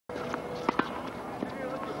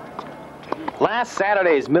Last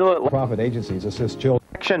Saturday's Middle Profit agencies assist children.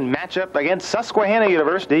 Atlantic matchup against Susquehanna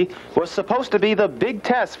University was supposed to be the big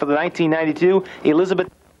test for the 1992 Elizabeth.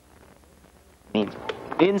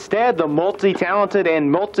 Instead, the multi-talented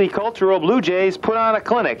and multicultural Blue Jays put on a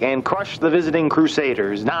clinic and crushed the visiting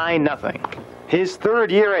Crusaders 9-0. His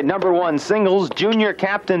third year at #1 singles, junior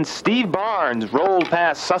captain Steve Barnes rolled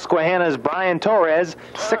past Susquehanna's Brian Torres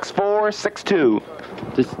 6-4, 6-2.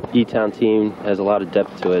 This E-Town team has a lot of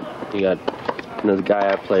depth to it. You got the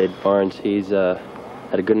guy I played, Barnes. He's had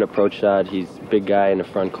a good approach shot. He's a big guy in the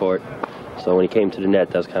front court. So when he came to the net,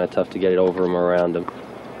 that was kind of tough to get it over him or around him.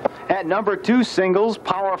 At #2 singles,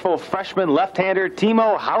 powerful freshman left-hander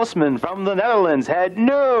Timo Hausman from the Netherlands had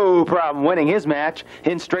no problem winning his match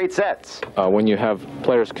in straight sets. When you have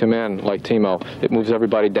players come in like Timo, it moves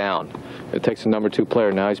everybody down. It takes a #2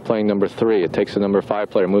 player. Now he's playing #3. It takes a #5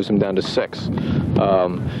 player, moves him down to 6.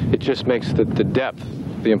 It just makes the depth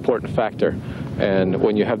the important factor. And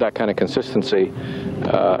when you have that kind of consistency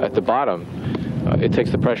at the bottom, it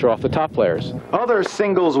takes the pressure off the top players. Other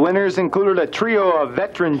singles winners included a trio of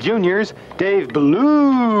veteran juniors, Dave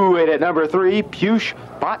Blewett at #3, Piyush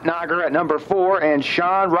Bhatnagar at #4, and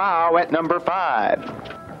Sean Rao at #5.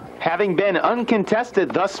 Having been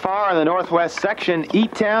uncontested thus far in the Northwest section,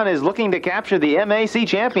 E-Town is looking to capture the MAC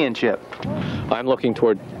championship. I'm looking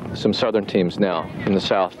toward some southern teams now in the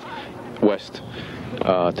Southwest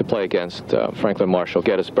to play against Franklin Marshall,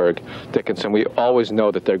 Gettysburg, Dickinson. We always know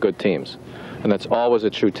that they're good teams. And that's always a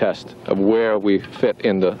true test of where we fit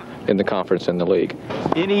in the conference and the league.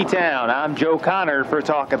 In E-Town, I'm Joe Connor for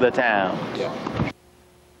Talk of the Town. Yeah.